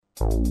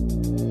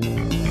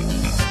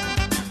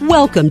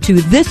Welcome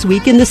to This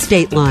Week in the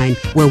Stateline,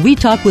 where we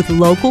talk with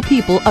local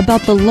people about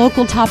the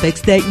local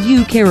topics that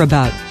you care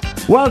about.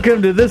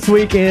 Welcome to This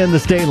Week in the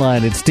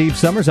Stateline. It's Steve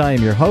Summers. I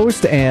am your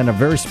host, and a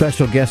very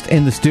special guest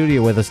in the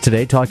studio with us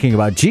today talking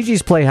about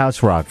GiGi's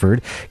Playhouse,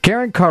 Rockford.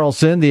 Karen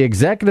Carlson, the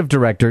executive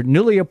director,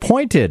 newly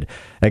appointed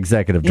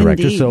executive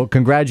director. Indeed. So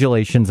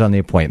congratulations on the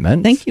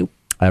appointment. Thank you.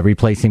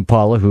 Replacing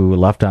Paula, who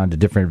left on to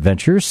different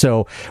ventures.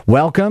 So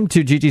welcome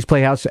to GiGi's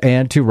Playhouse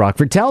and to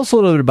Rockford. Tell us a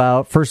little bit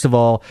about, first of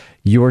all,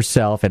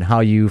 yourself and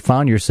how you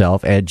found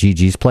yourself at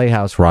GiGi's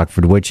Playhouse,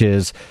 Rockford, which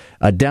is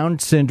a Down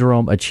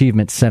Syndrome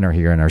Achievement Center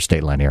here in our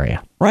Stateline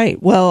area.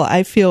 Right. Well,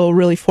 I feel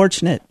really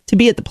fortunate to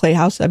be at the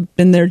Playhouse. I've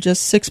been there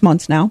just 6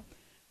 months now,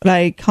 but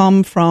I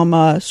come from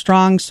a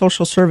strong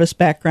social service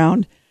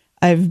background.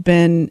 I've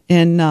been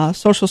in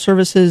social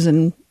services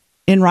in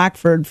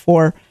Rockford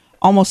for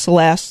almost the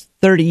last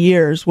 30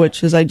 years,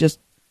 which, as I just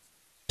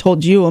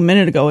told you a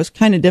minute ago, is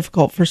kind of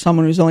difficult for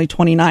someone who's only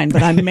 29,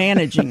 but I'm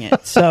managing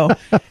it. So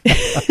I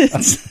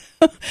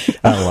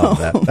love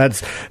that.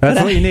 That's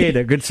what you need,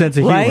 a good sense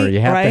of humor. Right,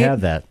 You have right. to have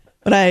that.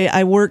 But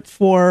I worked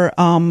for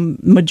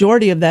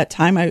majority of that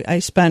time. I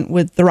spent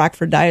with the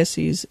Rockford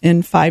Diocese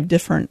in 5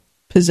 different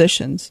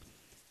positions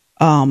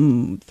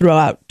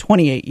throughout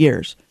 28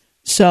 years.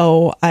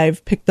 So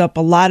I've picked up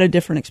a lot of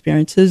different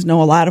experiences,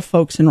 know a lot of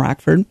folks in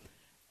Rockford,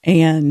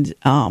 and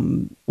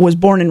was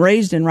born and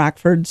raised in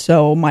Rockford.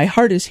 So my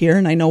heart is here,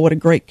 and I know what a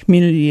great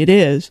community it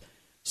is.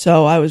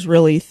 So I was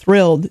really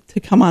thrilled to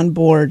come on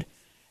board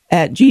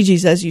at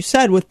GiGi's, as you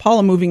said, with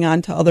Paula moving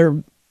on to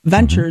other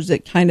ventures.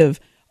 It kind of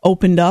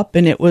opened up,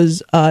 and it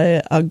was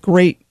a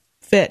great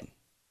fit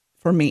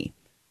for me.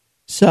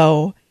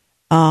 So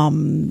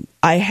I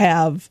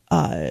have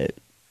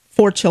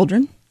 4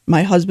 children,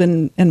 my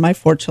husband and my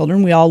 4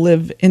 children. We all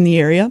live in the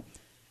area,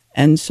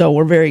 and so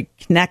we're very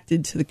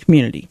connected to the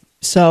community.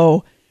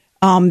 So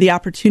the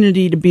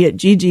opportunity to be at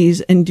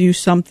GiGi's and do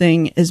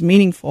something as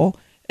meaningful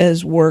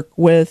as work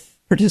with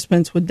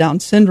participants with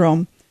Down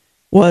syndrome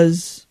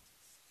was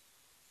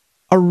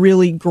a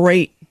really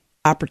great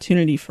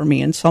opportunity for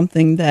me, and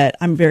something that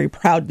I'm very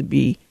proud to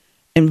be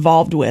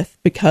involved with,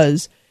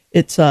 because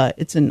it's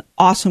an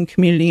awesome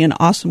community, an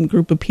awesome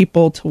group of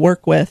people to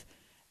work with,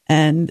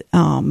 and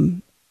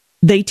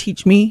they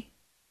teach me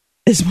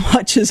as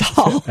much as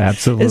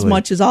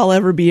I'll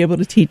ever be able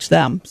to teach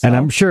them. So. And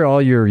I'm sure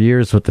all your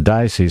years with the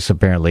diocese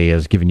apparently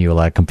has given you a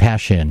lot of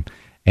compassion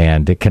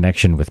and a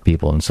connection with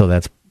people, and so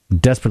that's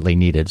desperately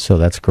needed. So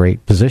that's a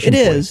great position. It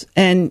is,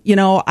 and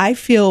I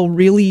feel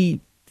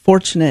really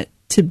fortunate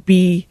to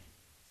be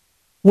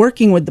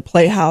working with the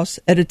Playhouse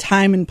at a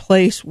time and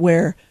place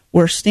where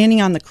we're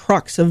standing on the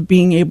crux of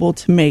being able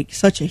to make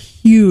such a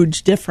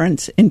huge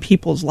difference in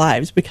people's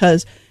lives.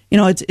 Because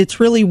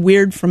it's really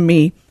weird for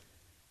me,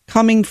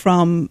 coming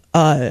from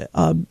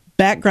a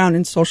background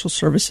in social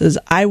services.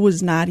 I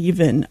was not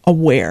even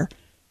aware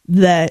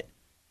that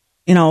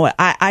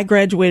I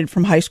graduated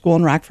from high school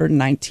in Rockford in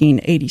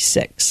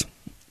 1986.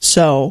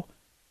 So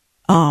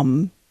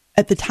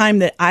at the time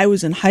that I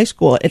was in high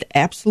school, it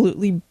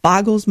absolutely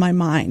boggles my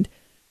mind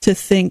to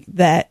think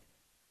that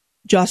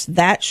just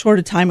that short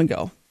a time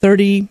ago,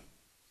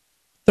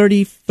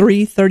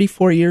 33,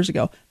 34 years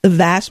ago, the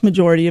vast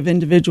majority of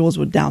individuals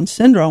with Down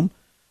syndrome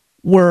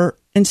were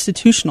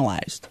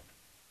institutionalized.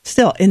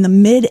 Still, in the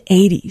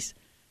mid-'80s,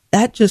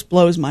 that just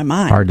blows my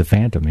mind. Hard to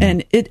fathom, yeah.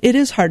 And it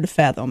is hard to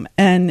fathom.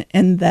 And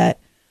that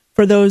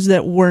for those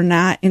that were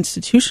not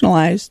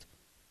institutionalized,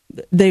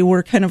 they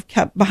were kind of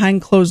kept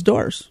behind closed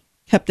doors,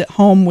 kept at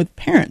home with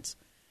parents.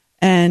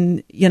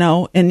 And,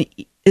 and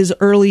as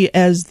early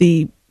as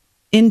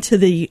into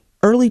the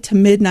early to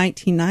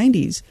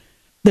mid-1990s,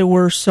 there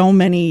were so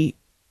many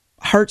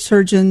heart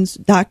surgeons,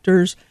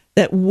 doctors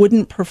that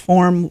wouldn't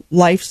perform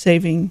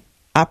life-saving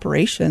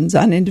operations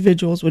on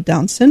individuals with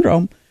Down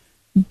syndrome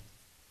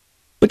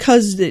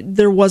because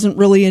there wasn't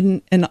really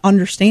an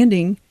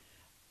understanding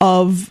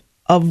of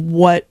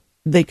what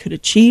they could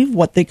achieve,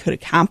 what they could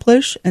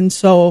accomplish. And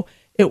so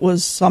it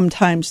was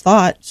sometimes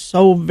thought,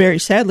 so very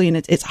sadly, and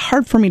it's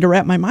hard for me to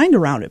wrap my mind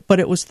around it, but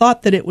it was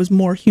thought that it was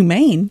more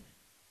humane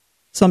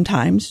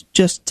sometimes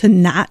just to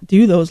not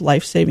do those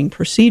life-saving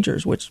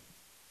procedures, which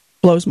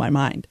blows my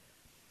mind.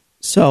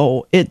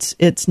 So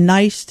it's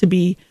nice to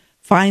be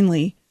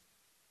finally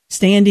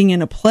standing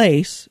in a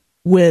place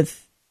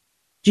with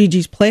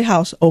GiGi's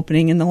Playhouse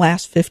opening in the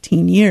last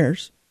 15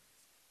 years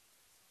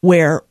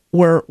where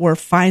we're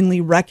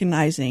finally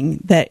recognizing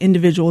that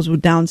individuals with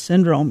Down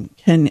syndrome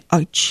can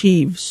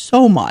achieve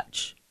so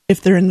much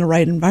if they're in the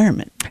right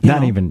environment.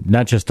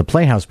 Not just the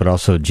Playhouse, but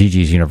also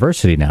GiGi's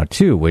University now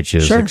too, which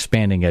is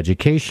expanding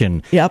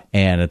education. Yep.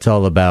 And it's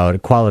all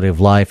about quality of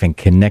life and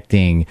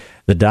connecting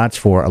the dots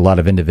for a lot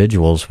of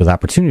individuals with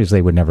opportunities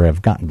they would never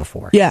have gotten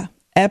before. Yeah,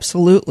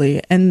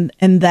 absolutely. And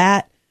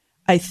that,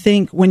 I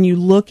think, when you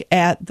look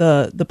at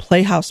the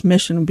Playhouse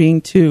mission being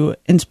to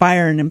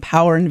inspire and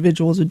empower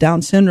individuals with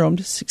Down syndrome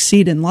to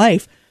succeed in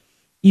life,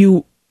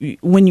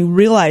 when you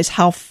realize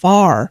how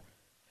far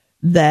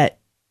that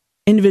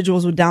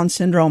individuals with Down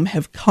syndrome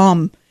have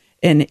come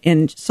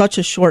in such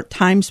a short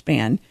time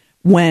span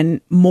when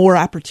more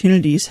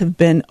opportunities have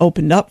been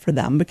opened up for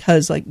them,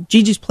 because like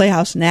GiGi's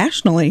Playhouse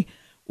nationally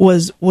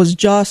was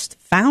just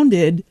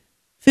founded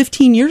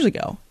 15 years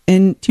ago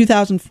in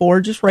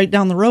 2004, just right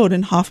down the road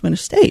in Hoffman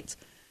Estates,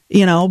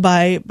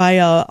 by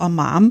a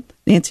mom,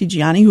 Nancy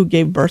Gianni, who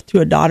gave birth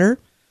to a daughter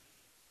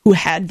who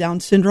had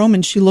Down syndrome,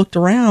 and she looked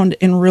around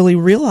and really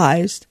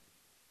realized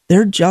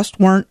there just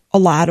weren't a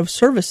lot of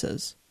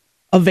services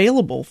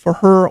available for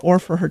her or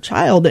for her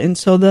child. And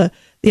so the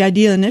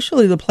idea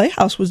initially of the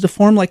Playhouse was to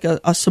form like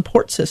a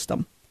support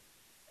system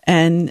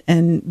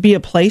and be a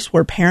place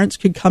where parents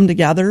could come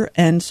together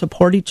and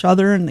support each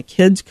other, and the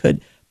kids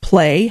could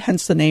play,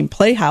 hence the name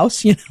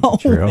Playhouse,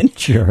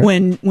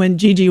 when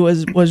Gigi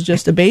was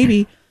just a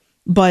baby.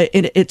 But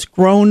it's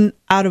grown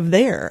out of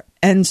there.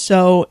 And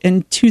so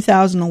in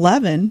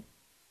 2011,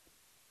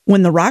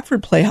 when the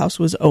Rockford Playhouse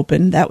was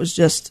opened, that was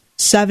just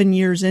 7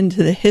 years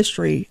into the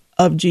history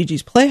of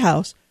GiGi's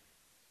Playhouse.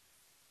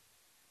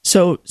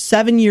 So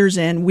 7 years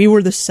in, we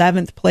were the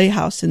 7th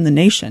Playhouse in the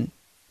nation.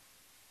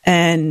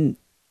 And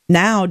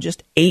now,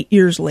 just 8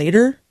 years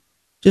later,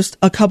 just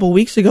a couple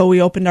weeks ago,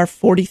 we opened our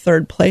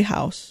 43rd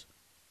Playhouse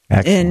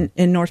in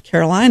North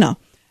Carolina.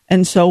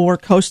 And so we're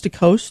coast to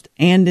coast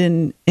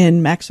and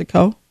in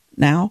Mexico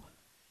now.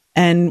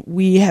 And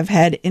we have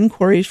had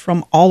inquiries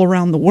from all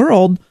around the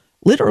world,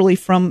 literally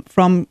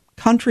from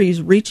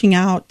countries reaching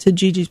out to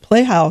GiGi's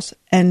Playhouse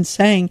and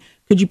saying,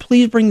 could you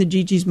please bring the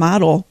GiGi's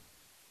model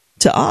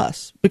to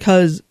us?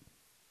 Because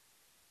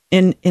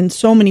in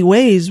so many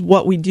ways,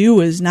 what we do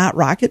is not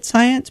rocket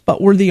science,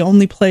 but we're the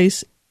only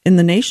place in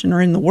the nation,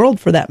 or in the world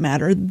for that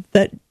matter,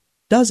 that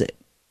does it.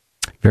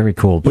 Very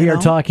cool. We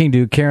are talking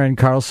to Karen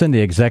Carlson,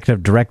 the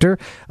executive director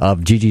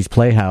of GiGi's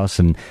Playhouse.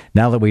 And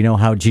now that we know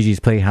how GiGi's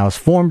Playhouse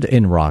formed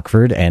in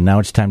Rockford, and now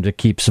it's time to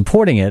keep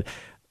supporting it,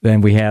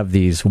 then we have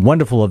these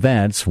wonderful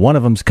events. One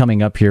of them's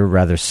coming up here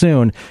rather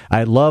soon.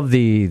 I love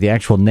the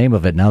actual name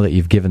of it now that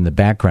you've given the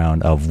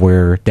background of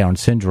where Down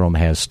syndrome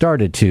has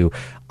started to.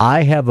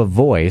 I Have a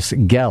Voice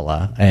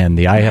Gala, and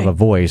the I Have a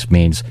Voice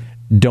means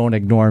don't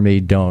ignore me,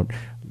 don't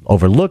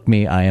overlook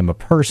me, I am a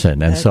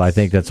person. And so I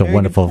think that's a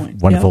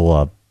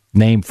wonderful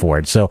name for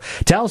it. So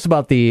tell us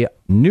about the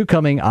new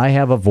coming I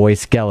Have a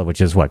Voice Gala, which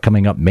is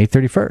coming up May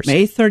 31st.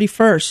 May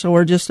 31st. So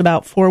we're just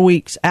about 4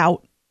 weeks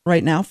out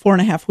right now,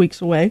 4.5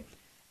 weeks away.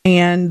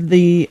 And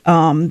the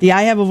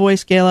I Have a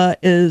Voice Gala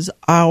is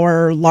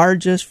our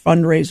largest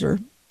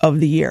fundraiser of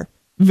the year.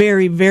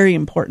 Very, very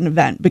important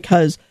event,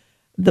 because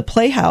the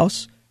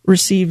Playhouse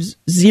receives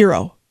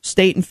 0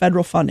 state and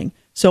federal funding.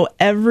 So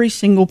every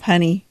single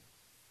penny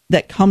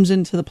that comes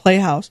into the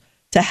Playhouse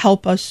to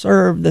help us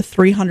serve the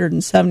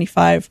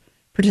 375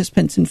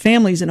 participants and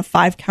families in a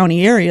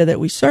 5-county area that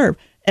we serve,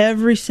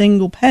 every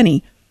single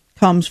penny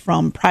comes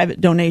from private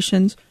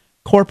donations,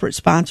 corporate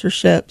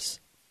sponsorships,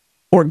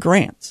 or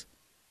grants.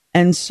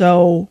 And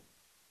so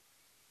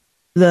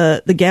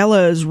the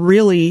gala is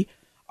really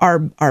our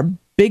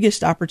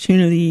biggest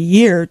opportunity a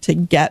year to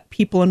get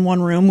people in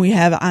one room. We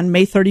have on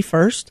May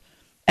 31st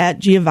at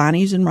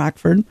Giovanni's in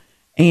Rockford,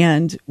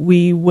 and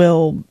we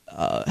will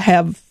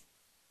have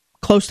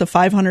close to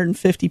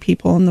 550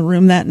 people in the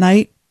room that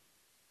night,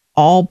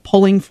 all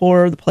pulling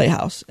for the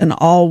Playhouse and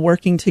all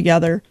working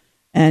together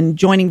and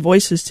joining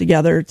voices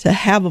together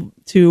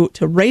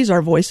to raise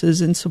our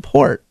voices in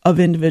support of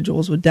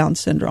individuals with Down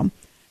syndrome.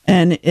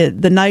 And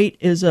the night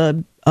is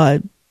a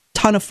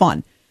ton of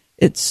fun.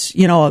 It's,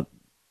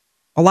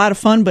 a lot of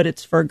fun, but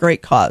it's for a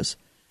great cause.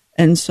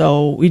 And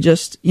so we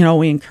just,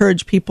 we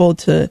encourage people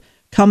to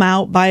come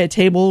out, buy a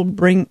table,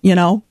 bring,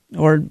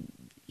 or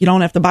you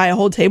don't have to buy a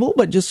whole table,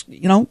 but just,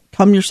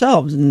 come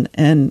yourselves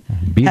and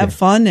have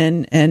fun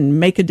and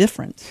make a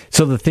difference.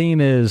 So the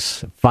theme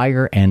is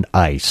fire and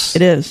ice.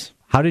 It is.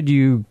 How did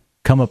you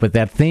come up with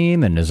that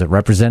theme, and does it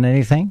represent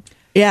anything?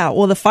 Yeah,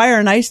 well, the fire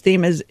and ice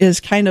theme is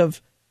kind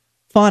of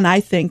fun, I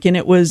think, and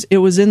it was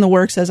in the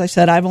works. As I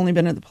said, I've only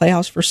been at the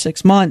Playhouse for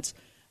 6 months,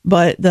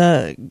 but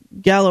the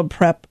gala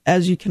prep,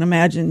 as you can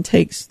imagine,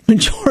 takes the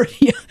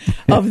majority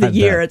of the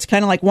year. It's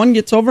kind of like one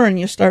gets over and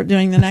you start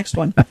doing the next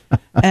one.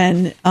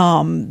 And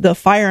the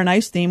fire and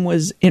ice theme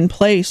was in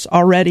place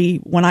already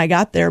when I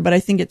got there, but I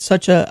think it's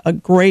such a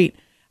great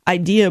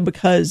idea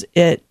because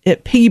it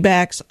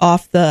piggybacks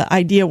off the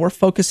idea we're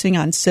focusing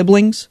on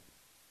siblings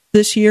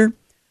this year.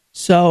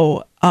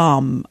 So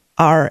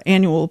our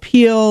annual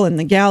appeal and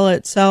the gala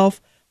itself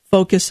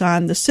focus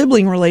on the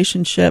sibling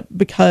relationship,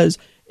 because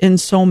in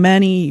so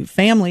many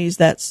families,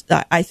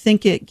 I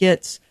think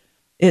it's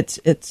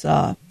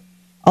a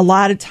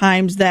lot of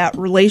times that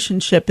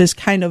relationship is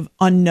kind of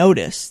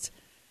unnoticed,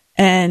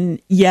 and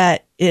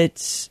yet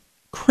it's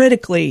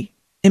critically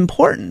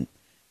important,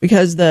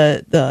 because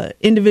the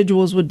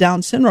individuals with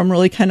Down syndrome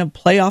really kind of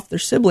play off their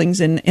siblings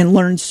and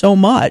learn so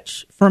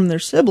much from their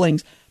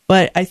siblings.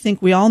 But I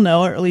think we all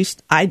know, or at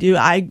least I do,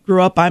 I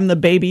grew up, I'm the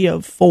baby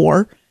of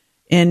 4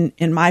 in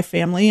my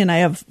family, and I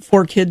have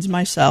 4 kids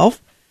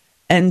myself.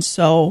 And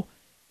so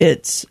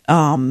it's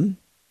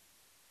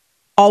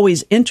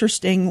always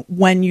interesting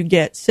when you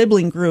get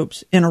sibling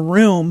groups in a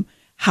room,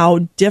 how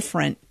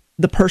different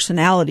the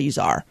personalities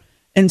are.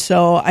 And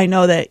so I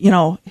know that,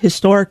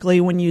 historically,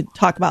 when you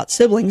talk about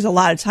siblings, a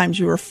lot of times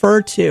you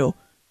refer to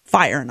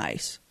fire and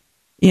ice,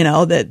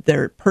 that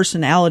their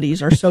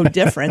personalities are so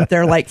different.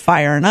 They're like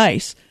fire and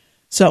ice.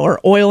 So, or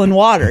oil and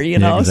water,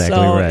 Yeah, exactly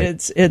so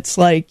right. it's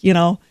like,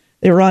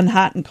 they run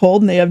hot and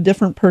cold and they have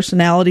different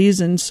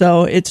personalities. And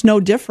so it's no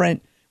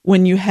different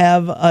when you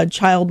have a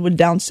child with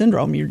Down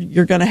syndrome.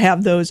 You're going to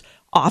have those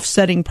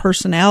offsetting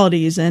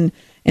personalities, and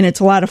it's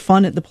a lot of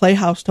fun at the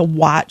Playhouse to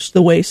watch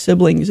the way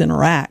siblings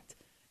interact.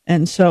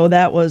 And so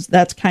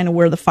that's kind of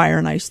where the fire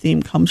and ice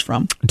theme comes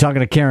from. I'm talking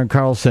to Karen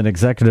Carlson,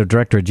 Executive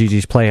Director at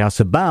GiGi's Playhouse,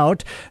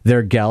 about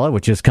their gala,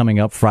 which is coming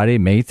up Friday,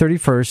 May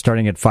 31st,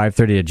 starting at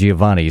 5:30 at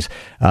Giovanni's.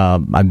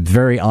 I'm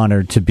very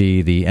honored to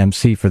be the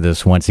MC for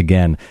this once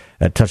again.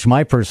 That touched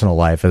my personal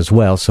life as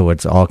well, so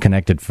it's all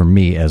connected for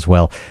me as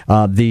well.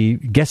 The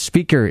guest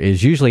speaker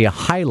is usually a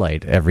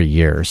highlight every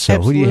year. So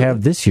Absolutely. Who do you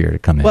have this year to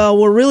come in? Well,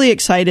 we're really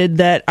excited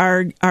that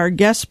our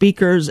guest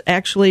speakers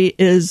actually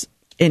is,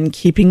 in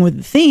keeping with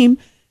the theme,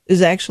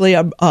 is actually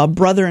a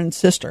brother and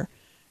sister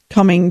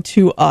coming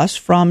to us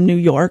from New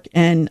York.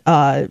 And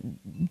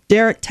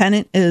Derek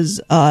Tennant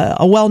is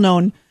a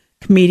well-known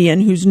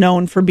comedian who's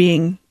known for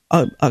being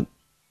a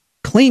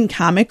clean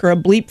comic or a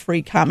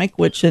bleep-free comic,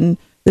 which in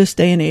this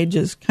day and age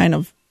is kind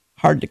of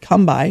hard to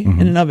come by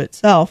in and of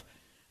itself.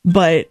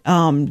 But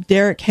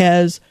Derek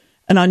has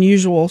an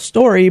unusual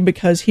story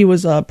because he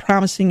was a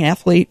promising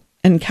athlete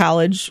in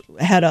college,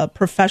 had a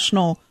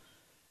professional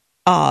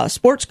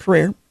sports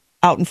career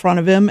out in front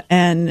of him,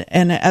 and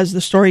as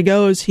the story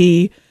goes,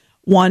 he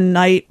one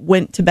night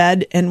went to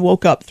bed and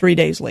woke up 3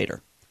 days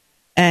later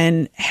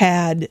and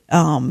had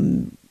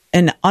an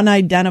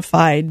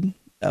unidentified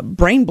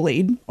brain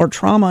bleed or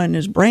trauma in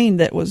his brain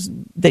that was,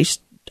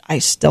 I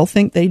still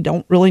think they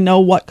don't really know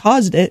what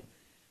caused it,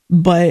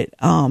 but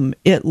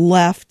it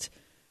left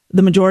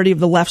the majority of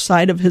the left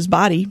side of his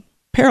body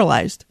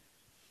paralyzed.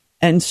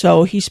 And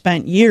so he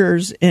spent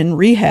years in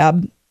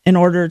rehab in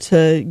order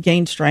to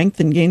gain strength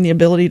and gain the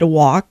ability to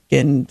walk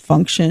and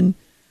function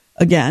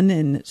again.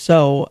 And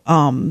so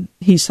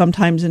he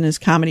sometimes in his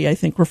comedy, I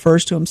think,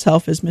 refers to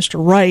himself as Mr.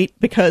 Right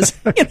because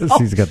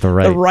he's got the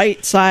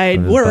right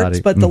side works,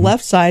 but the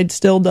left side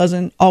still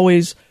doesn't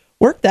always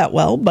work that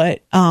well.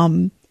 But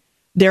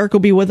Derek will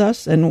be with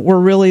us, and we're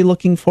really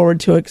looking forward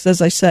to it because,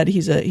 as I said,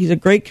 he's a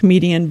great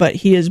comedian, but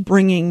he is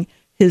bringing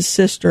his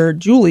sister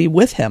Julie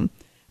with him,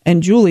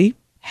 and Julie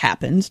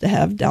happens to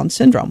have Down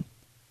syndrome.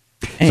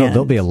 So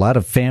there'll be a lot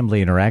of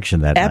family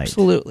interaction that night.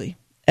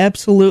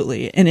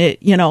 Absolutely. And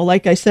it,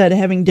 like I said,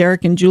 having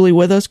Derek and Julie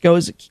with us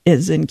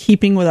is in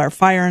keeping with our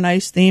fire and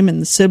ice theme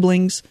and the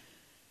siblings,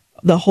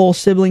 the whole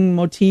sibling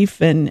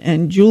motif.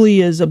 And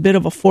Julie is a bit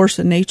of a force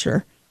of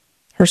nature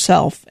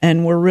herself.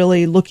 And we're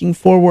really looking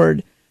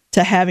forward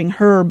to having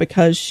her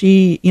because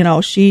she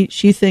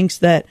thinks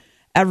that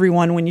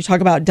everyone, when you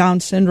talk about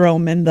Down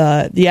syndrome and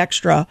the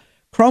extra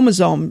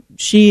chromosome,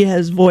 she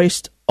has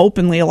voiced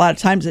openly a lot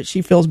of times that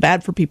she feels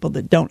bad for people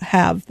that don't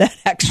have that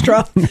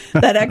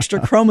extra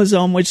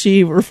chromosome, which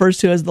she refers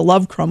to as the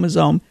love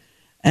chromosome.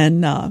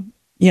 And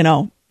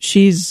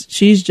she's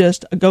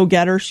just a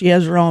go-getter.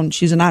 She's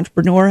an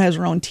entrepreneur, has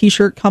her own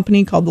t-shirt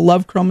company called the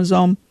Love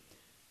Chromosome.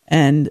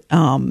 And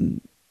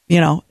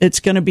it's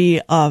going to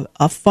be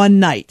a fun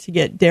night to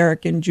get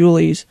Derek and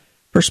Julie's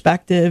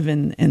perspective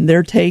and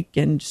their take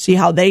and see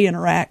how they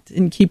interact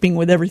in keeping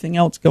with everything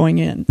else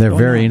going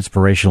very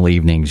inspirational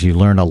evenings. You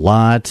learn a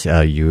lot.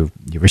 You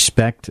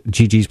respect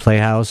GiGi's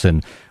Playhouse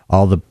and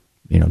all the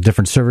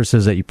different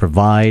services that you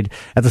provide.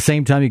 At the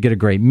same time, you get a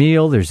great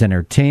meal. There's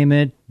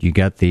entertainment. You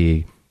got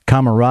the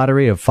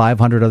camaraderie of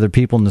 500 other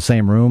people in the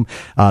same room.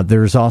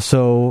 There's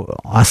also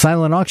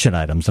silent auction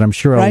items, and I'm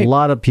sure a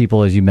lot of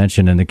people, as you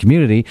mentioned, in the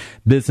community,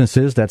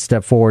 businesses that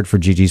step forward for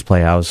GiGi's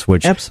Playhouse,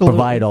 which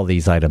provide all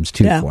these items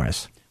too for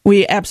us.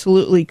 We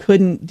absolutely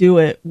couldn't do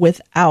it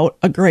without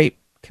a great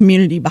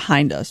community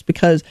behind us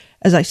because,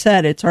 as I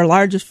said, it's our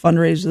largest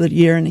fundraiser of the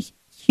year, and a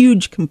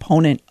huge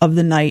component of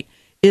the night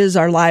is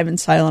our live and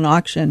silent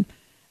auction.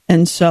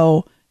 And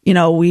so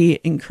we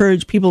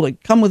encourage people to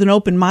come with an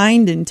open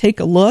mind and take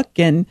a look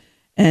and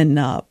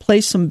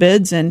place some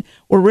bids. And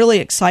we're really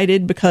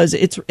excited because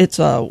it's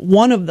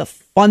one of the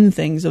fun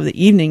things of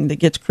the evening that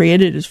gets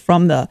created is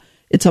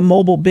it's a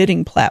mobile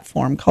bidding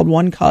platform called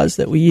One Cause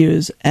that we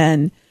use.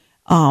 And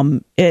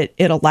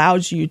it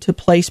allows you to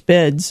place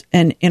bids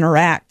and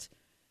interact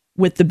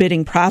with the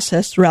bidding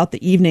process throughout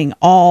the evening,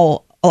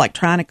 all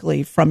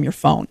electronically from your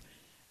phone.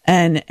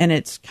 And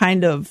it's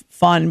kind of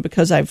fun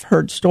because I've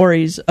heard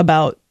stories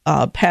about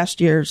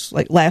past years,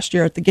 like last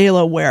year at the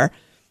gala, where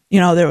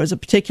there was a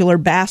particular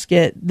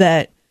basket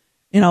that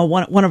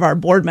one of our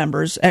board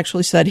members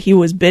actually said he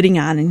was bidding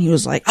on, and he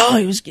was like,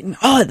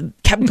 it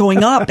kept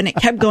going up and it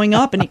kept going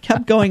up and it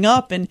kept going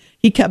up, and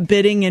he kept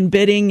bidding and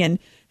bidding, and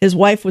his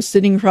wife was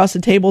sitting across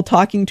the table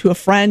talking to a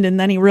friend, and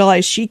then he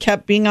realized she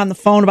kept being on the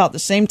phone about the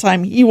same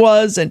time he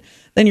was, and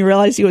then he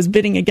realized he was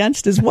bidding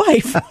against his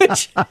wife,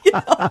 which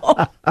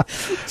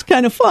it's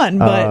kind of fun,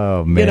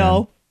 but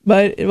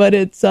but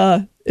it's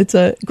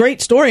a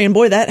great story, and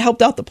boy, that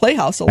helped out the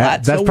Playhouse a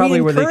lot. That's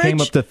probably where they came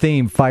up with the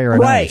theme, Fire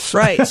and Ice.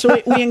 Right.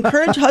 So we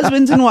encourage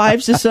husbands and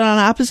wives to sit on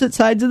opposite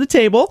sides of the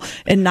table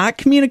and not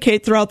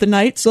communicate throughout the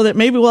night, so that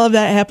maybe we'll have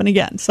that happen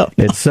again. So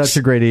it's such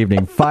a great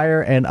evening.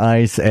 Fire and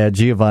Ice at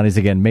Giovanni's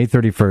again, May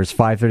 31st,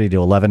 5:30 to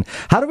 11.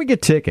 How do we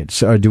get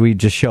tickets? Or do we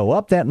just show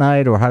up that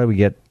night, or how do we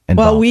get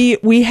involved? Well,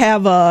 we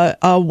have a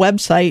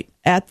website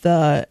at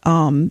the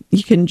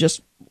you can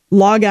just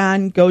log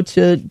on, go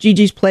to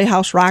GiGi's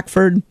Playhouse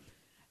Rockford,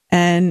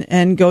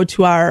 and go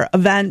to our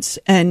events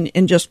and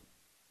just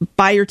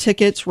buy your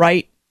tickets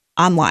right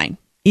online.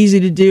 Easy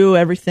to do,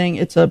 everything.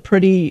 It's a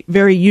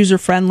very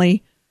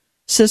user-friendly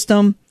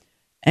system,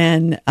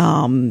 and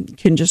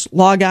can just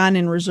log on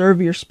and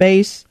reserve your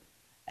space.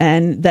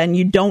 And then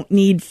you don't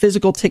need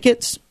physical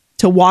tickets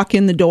to walk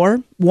in the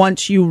door.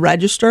 Once you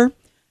register,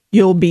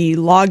 you'll be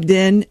logged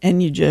in,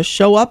 and you just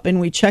show up, and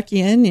we check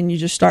you in, and you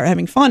just start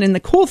having fun. And the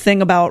cool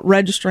thing about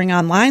registering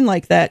online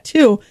like that,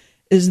 too,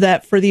 is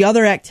that for the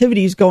other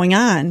activities going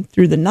on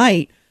through the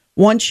night,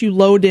 once you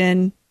load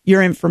in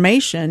your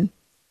information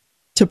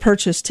to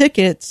purchase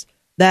tickets,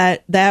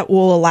 that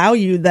will allow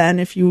you then,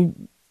 if you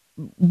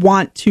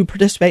want to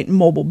participate in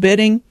mobile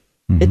bidding,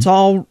 it's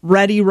all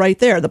ready right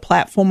there. The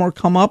platform will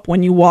come up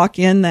when you walk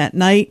in that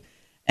night,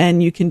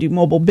 and you can do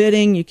mobile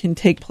bidding. You can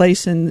take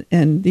place in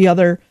the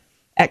other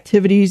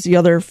activities, the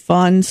other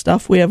fun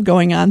stuff we have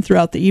going on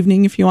throughout the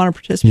evening if you want to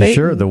participate. Yeah,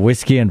 sure, the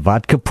whiskey and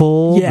vodka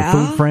pool, the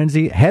food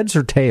frenzy. Heads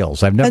or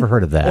tails? I've never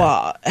heard of that.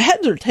 Well,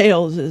 heads or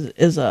tails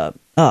is a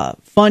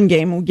fun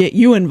game. We'll get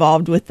you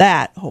involved with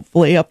that,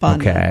 hopefully, up on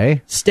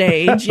the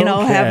stage,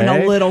 having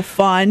a little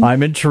fun.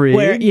 I'm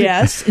intrigued.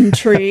 Yes,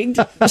 intrigued.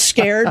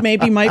 Scared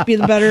maybe might be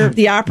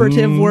the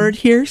operative word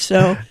here.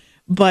 So,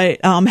 but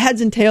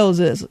heads and tails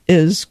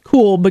is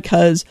cool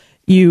because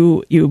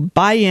you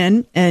buy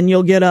in, and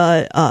you'll get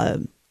a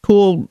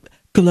cool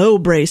glow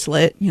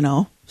bracelet,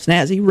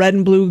 snazzy red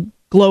and blue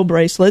glow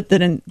bracelet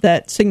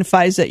that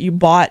signifies that you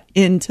bought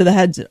into the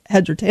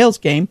heads or tails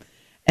game.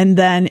 And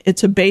then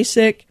it's a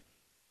basic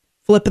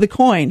flip of the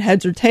coin,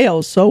 heads or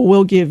tails. So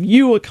we'll give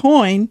you a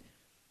coin,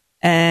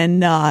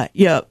 and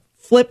you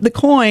flip the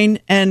coin,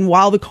 and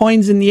while the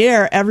coin's in the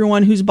air,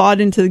 everyone who's bought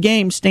into the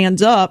game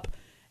stands up,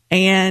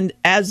 and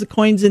as the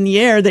coin's in the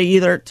air, they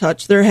either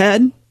touch their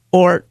head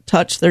or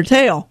touch their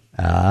tail.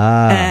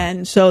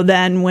 And so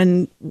then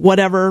when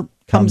whatever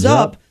comes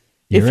up,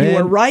 if you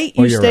were right,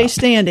 you stay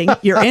standing.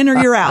 You're in or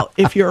you're out.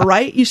 If you're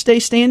right, you stay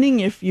standing.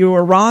 If you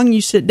are wrong,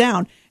 you sit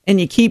down. And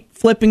you keep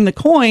flipping the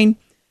coin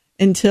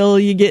until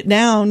you get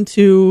down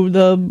to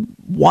the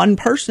one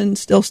person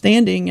still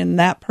standing, and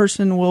that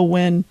person will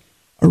win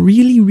a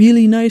really,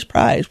 really nice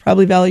prize,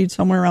 probably valued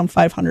somewhere around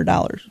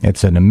 $500.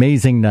 It's an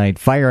amazing night.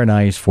 Fire and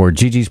Ice for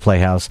GiGi's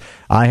Playhouse.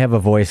 I Have a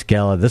Voice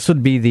Gala. This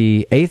would be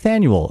the 8th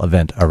annual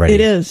event already.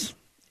 It is.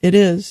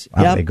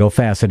 Wow, Yep. they go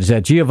fast. It is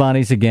at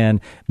Giovanni's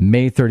again,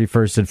 May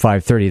 31st at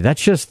 5:30.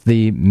 That's just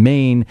the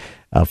main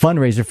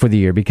fundraiser for the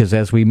year because,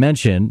 as we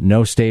mentioned,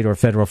 no state or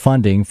federal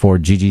funding for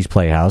GiGi's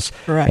Playhouse.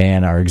 Correct.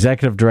 And our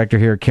executive director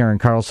here, Karen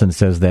Carlson,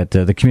 says that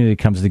the community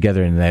comes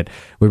together and that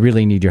we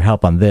really need your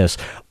help on this.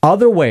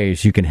 Other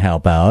ways you can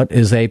help out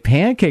is a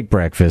pancake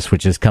breakfast,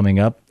 which is coming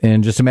up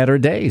in just a matter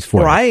of days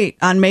for Right.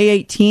 On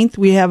May 18th,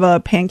 we have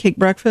a pancake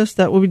breakfast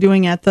that we'll be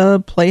doing at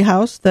the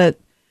Playhouse that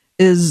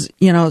is,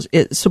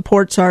 it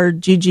supports our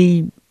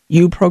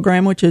GGU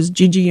program, which is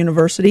GG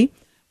University,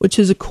 which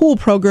is a cool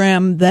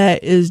program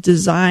that is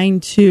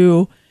designed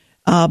to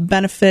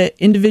benefit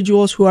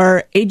individuals who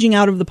are aging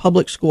out of the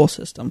public school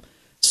system.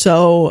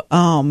 So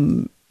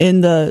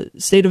in the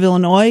state of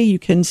Illinois, you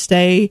can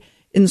stay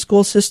in the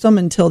school system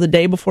until the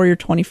day before your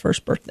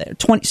 21st birthday,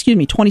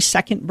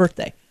 22nd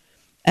birthday.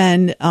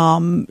 And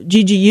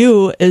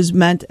GGU is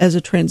meant as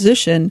a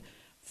transition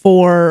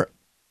for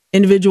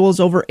individuals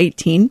over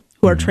 18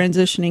 who are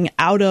transitioning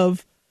out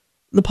of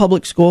the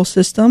public school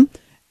system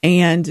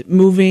and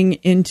moving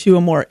into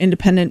a more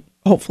independent,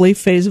 hopefully,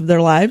 phase of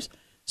their lives.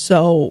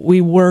 So we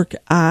work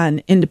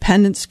on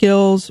independent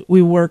skills.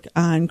 We work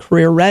on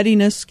career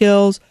readiness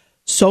skills,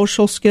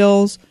 social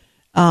skills.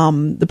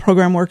 The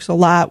program works a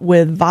lot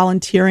with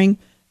volunteering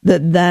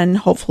that then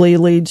hopefully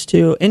leads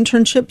to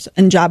internships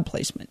and job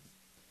placement.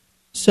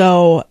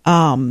 So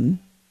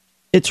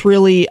it's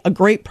really a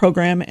great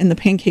program, and the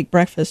Pancake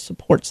Breakfast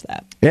supports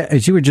that. Yeah,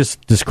 as you were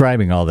just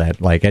describing all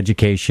that, like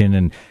education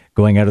and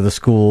going out of the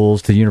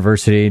schools to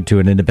university to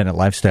an independent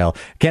lifestyle,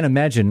 I can't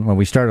imagine when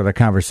we started a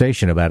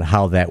conversation about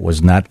how that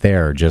was not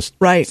there just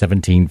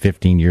 17,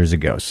 15 years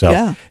ago.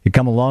 So you've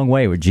come a long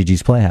way with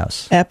GiGi's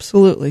Playhouse.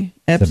 Absolutely.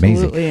 It's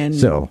amazing. And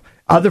so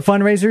other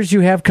fundraisers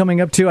you have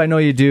coming up too? I know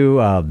you do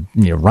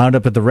round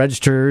up at the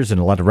registers, and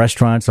a lot of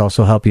restaurants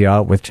also help you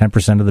out with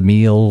 10% of the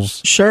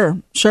meals.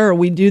 Sure.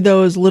 We do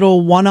those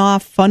little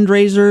one-off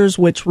fundraisers,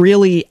 which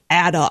really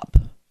add up.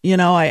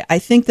 I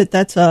think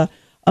that's a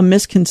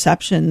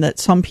misconception that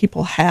some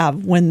people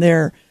have when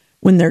they're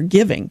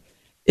giving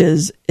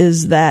is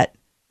that,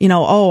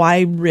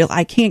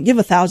 I can't give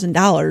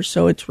 $1,000,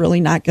 so it's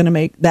really not going to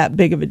make that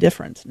big of a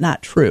difference.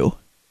 Not true.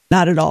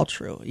 Not at all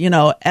true.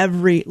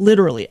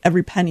 Literally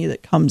every penny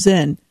that comes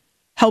in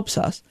helps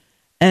us.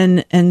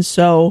 And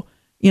so,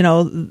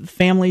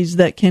 families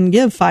that can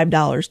give $5,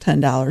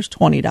 $10,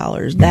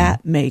 $20,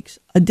 that makes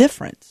a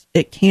difference.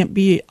 It can't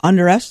be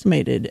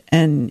underestimated.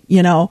 And,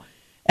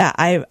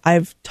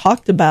 I've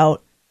talked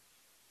about,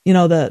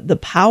 the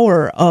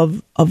power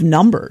of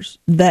numbers,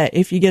 that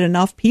if you get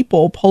enough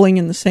people pulling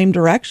in the same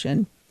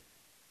direction,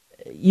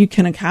 you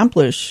can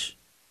accomplish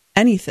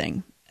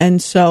anything.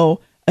 And so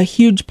a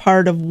huge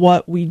part of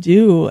what we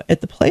do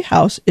at the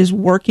Playhouse is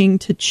working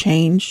to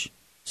change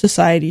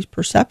society's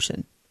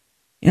perception.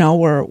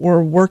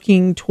 We're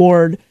working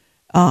toward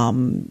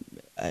an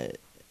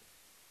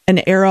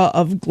era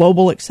of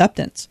global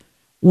acceptance,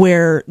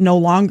 where no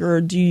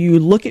longer do you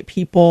look at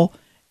people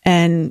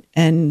and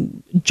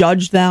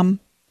judge them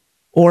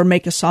or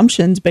make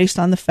assumptions based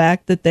on the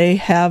fact that they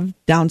have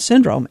Down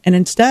syndrome, and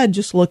instead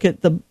just look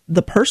at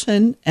the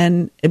person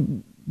and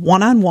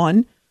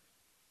one-on-one,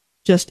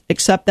 just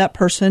accept that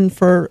person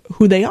for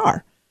who they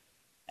are.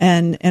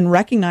 And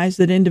recognize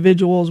that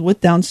individuals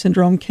with Down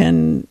syndrome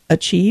can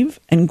achieve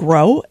and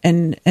grow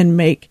and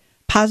make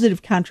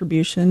positive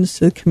contributions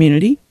to the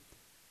community.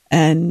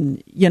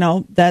 And,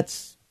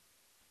 that's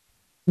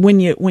when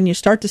you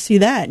start to see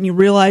that and you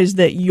realize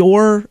that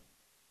your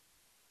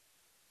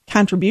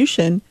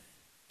contribution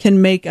can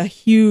make a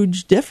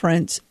huge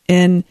difference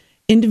in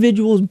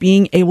individuals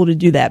being able to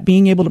do that,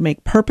 being able to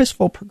make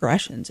purposeful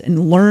progressions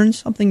and learn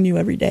something new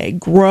every day,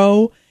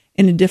 grow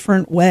in a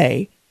different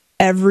way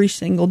every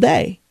single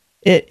day.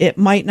 It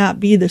might not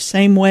be the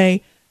same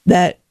way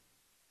that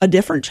a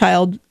different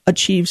child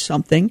achieves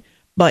something,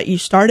 but you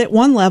start at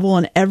one level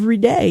and every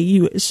day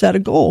you set a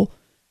goal.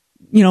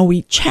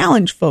 We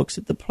challenge folks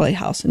at the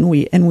Playhouse and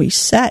we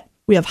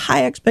have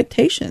high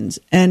expectations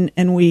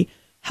and we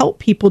help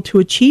people to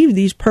achieve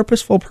these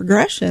purposeful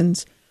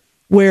progressions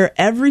where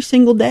every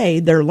single day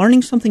they're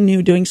learning something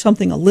new, doing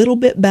something a little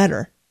bit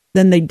better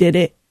than they did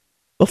it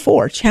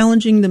before,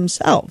 challenging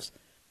themselves.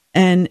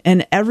 And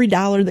every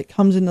dollar that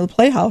comes into the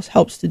Playhouse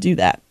helps to do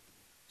that.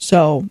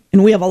 So,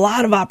 and we have a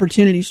lot of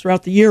opportunities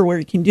throughout the year where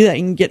you can do that.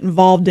 You can get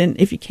involved in,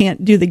 if you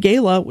can't do the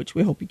gala, which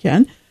we hope you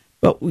can,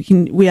 but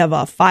we have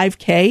a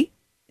 5K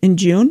in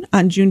June,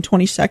 on June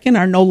 22nd,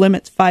 our No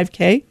Limits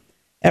 5K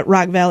at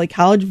Rock Valley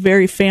College,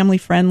 very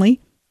family-friendly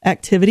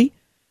activity.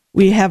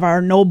 We have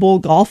our No Bull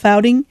golf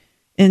outing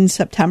in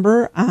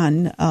September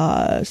on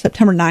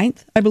September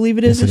 9th, I believe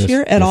it is this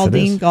year, at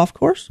Aldine Golf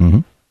Course. Mm-hmm.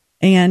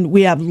 And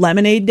we have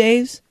Lemonade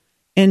Days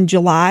in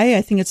July.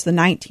 I think it's the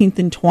 19th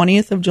and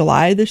 20th of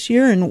July this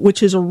year, and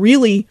which is a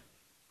really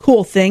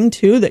cool thing,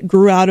 too, that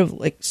grew out of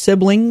like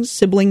sibling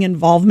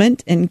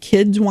involvement and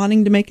kids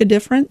wanting to make a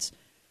difference.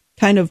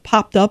 Kind of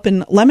popped up,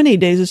 and Lemonade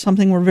Days is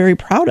something we're very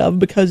proud of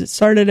because it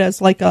started as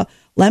like a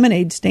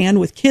lemonade stand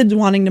with kids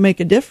wanting to make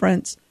a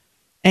difference.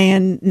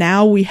 And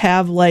now we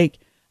have, like,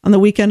 on the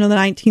weekend of the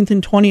 19th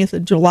and 20th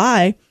of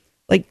July,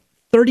 like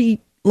 30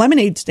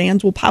 lemonade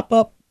stands will pop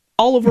up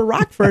all over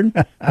Rockford.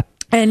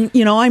 And,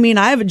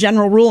 I have a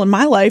general rule in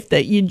my life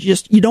that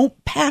you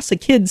don't pass a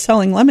kid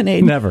selling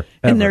lemonade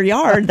in their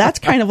yard. That's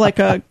kind of like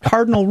a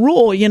cardinal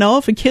rule,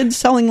 if a kid's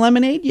selling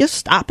lemonade, you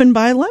stop and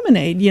buy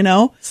lemonade,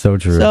 So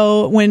true.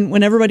 So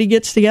when everybody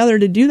gets together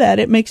to do that,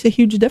 it makes a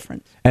huge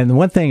difference. And the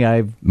one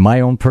thing my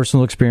own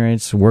personal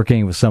experience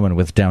working with someone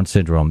with Down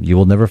syndrome, you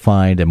will never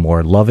find a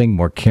more loving,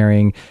 more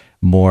caring,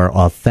 more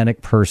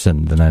authentic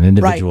person than an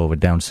individual with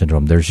Down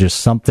syndrome. There's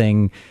just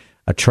something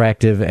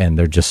attractive, and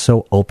they're just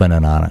so open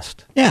and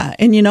honest. Yeah,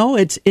 and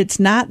it's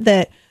not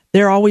that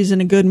they're always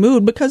in a good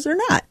mood, because they're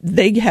not.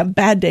 They have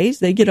bad days,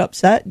 they get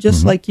upset,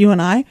 just like you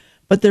and I.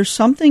 But there's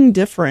something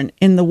different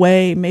in the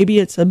way. Maybe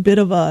it's a bit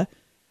of a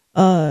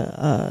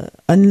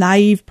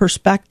naive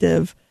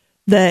perspective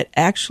that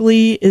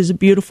actually is a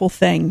beautiful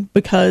thing,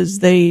 because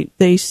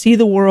they see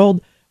the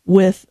world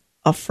with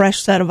a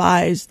fresh set of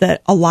eyes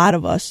that a lot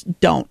of us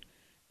don't.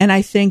 And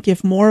I think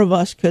if more of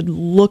us could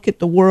look at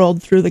the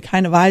world through the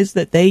kind of eyes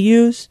that they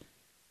use,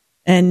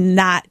 and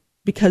not,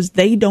 because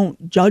they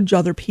don't judge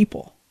other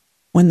people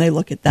when they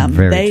look at them.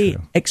 They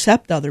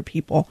accept other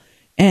people.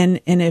 And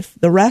if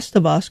the rest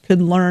of us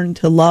could learn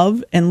to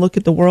love and look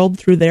at the world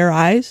through their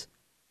eyes,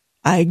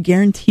 I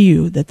guarantee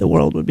you that the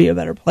world would be a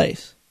better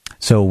place.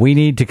 So we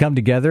need to come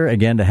together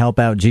again to help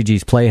out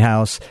GiGi's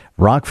Playhouse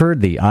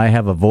Rockford, the I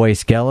Have a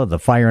Voice Gala, the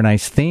Fire and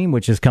Ice theme,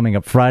 which is coming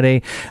up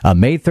Friday,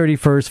 May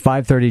 31st,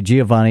 5:30,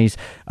 Giovanni's.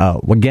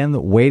 Again, the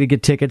way to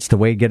get tickets, the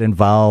way to get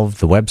involved,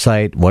 the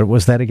website. What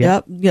was that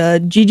again?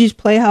 Yep, GiGi's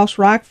Playhouse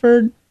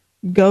Rockford.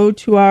 Go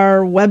to our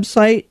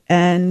website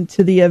and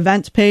to the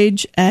events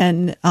page,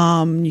 and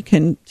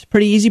it's a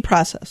pretty easy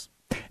process.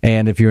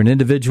 And if you're an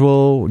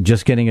individual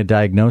just getting a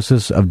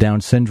diagnosis of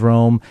Down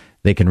syndrome,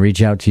 they can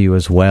reach out to you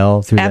as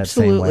well through that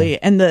same way.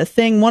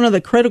 Absolutely. And one of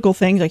the critical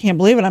things, I can't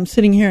believe it, I'm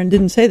sitting here and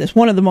didn't say this,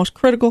 one of the most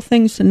critical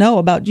things to know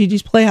about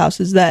GiGi's Playhouse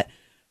is that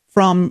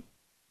from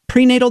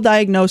prenatal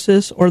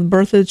diagnosis or the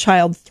birth of the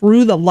child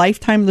through the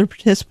lifetime of the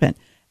participant,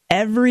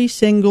 every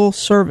single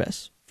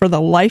service for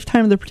the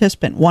lifetime of the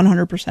participant,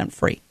 100%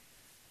 free.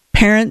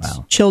 Parents,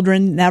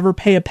 children never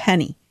pay a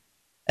penny.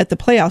 at the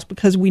Playhouse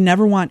because we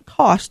never want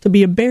cost to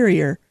be a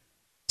barrier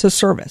to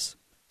service.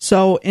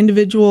 So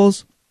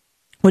individuals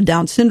with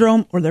Down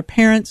syndrome or their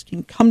parents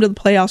can come to the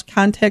Playhouse,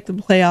 contact the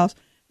Playhouse,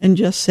 and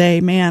just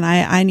say, man,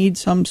 I need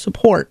some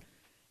support.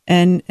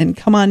 And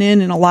come on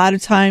in. And a lot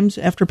of times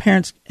after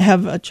parents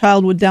have a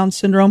child with Down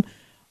syndrome,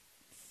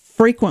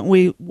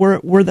 frequently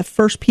we're the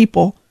first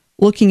people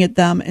looking at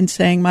them and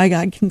saying, my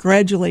God,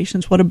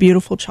 congratulations, what a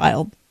beautiful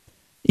child.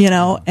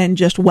 And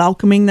just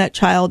welcoming that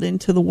child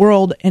into the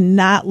world and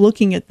not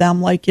looking at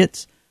them like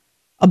it's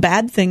a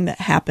bad thing that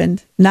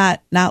happened,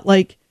 not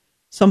like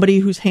somebody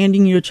who's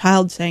handing you a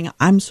child saying,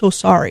 I'm so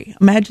sorry.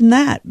 Imagine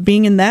that,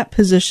 being in that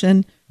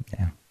position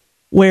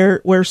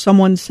where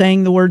someone's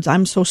saying the words,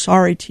 I'm so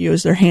sorry to you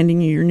as they're handing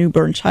you your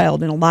newborn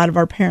child. And a lot of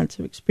our parents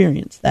have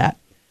experienced that.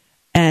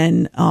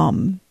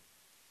 And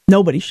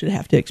nobody should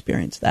have to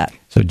experience that.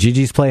 So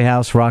GiGi's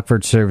Playhouse,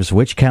 Rockford, serves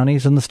which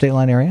counties in the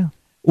Stateline area?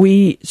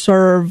 We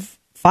serve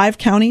 5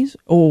 counties: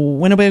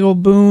 Winnebago,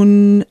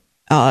 Boone,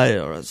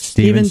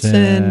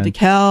 Stevenson,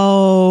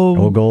 DeKalb,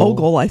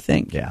 Ogle, I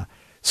think. Yeah.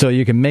 So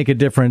you can make a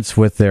difference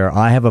with their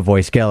I Have a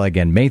Voice Gala.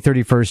 Again, May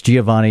 31st,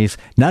 Giovanni's,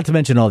 not to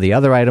mention all the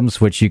other items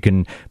which you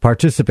can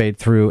participate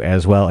through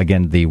as well.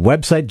 Again, the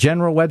website,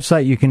 general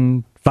website, you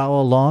can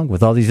follow along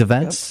with all these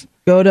events. Yep.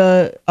 Go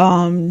to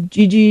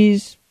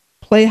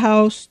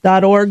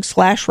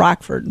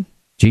gigisplayhouse.org/Rockford.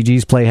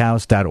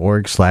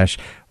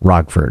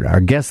 gigisplayhouse.org/Rockford.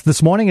 Our guest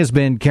this morning has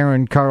been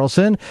Karen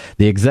Carlson,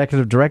 the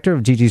executive director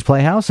of GiGi's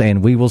Playhouse,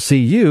 and we will see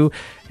you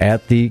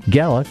at the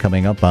gala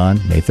coming up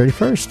on May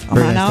 31st. Come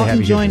on out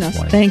and join us.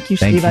 Thank you,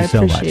 Steve. I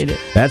appreciate it.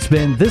 That's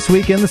been This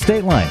Week in the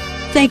Stateline.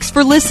 Thanks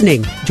for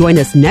listening. Join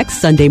us next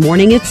Sunday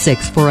morning at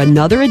 6 for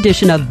another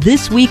edition of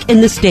This Week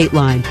in the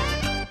Stateline.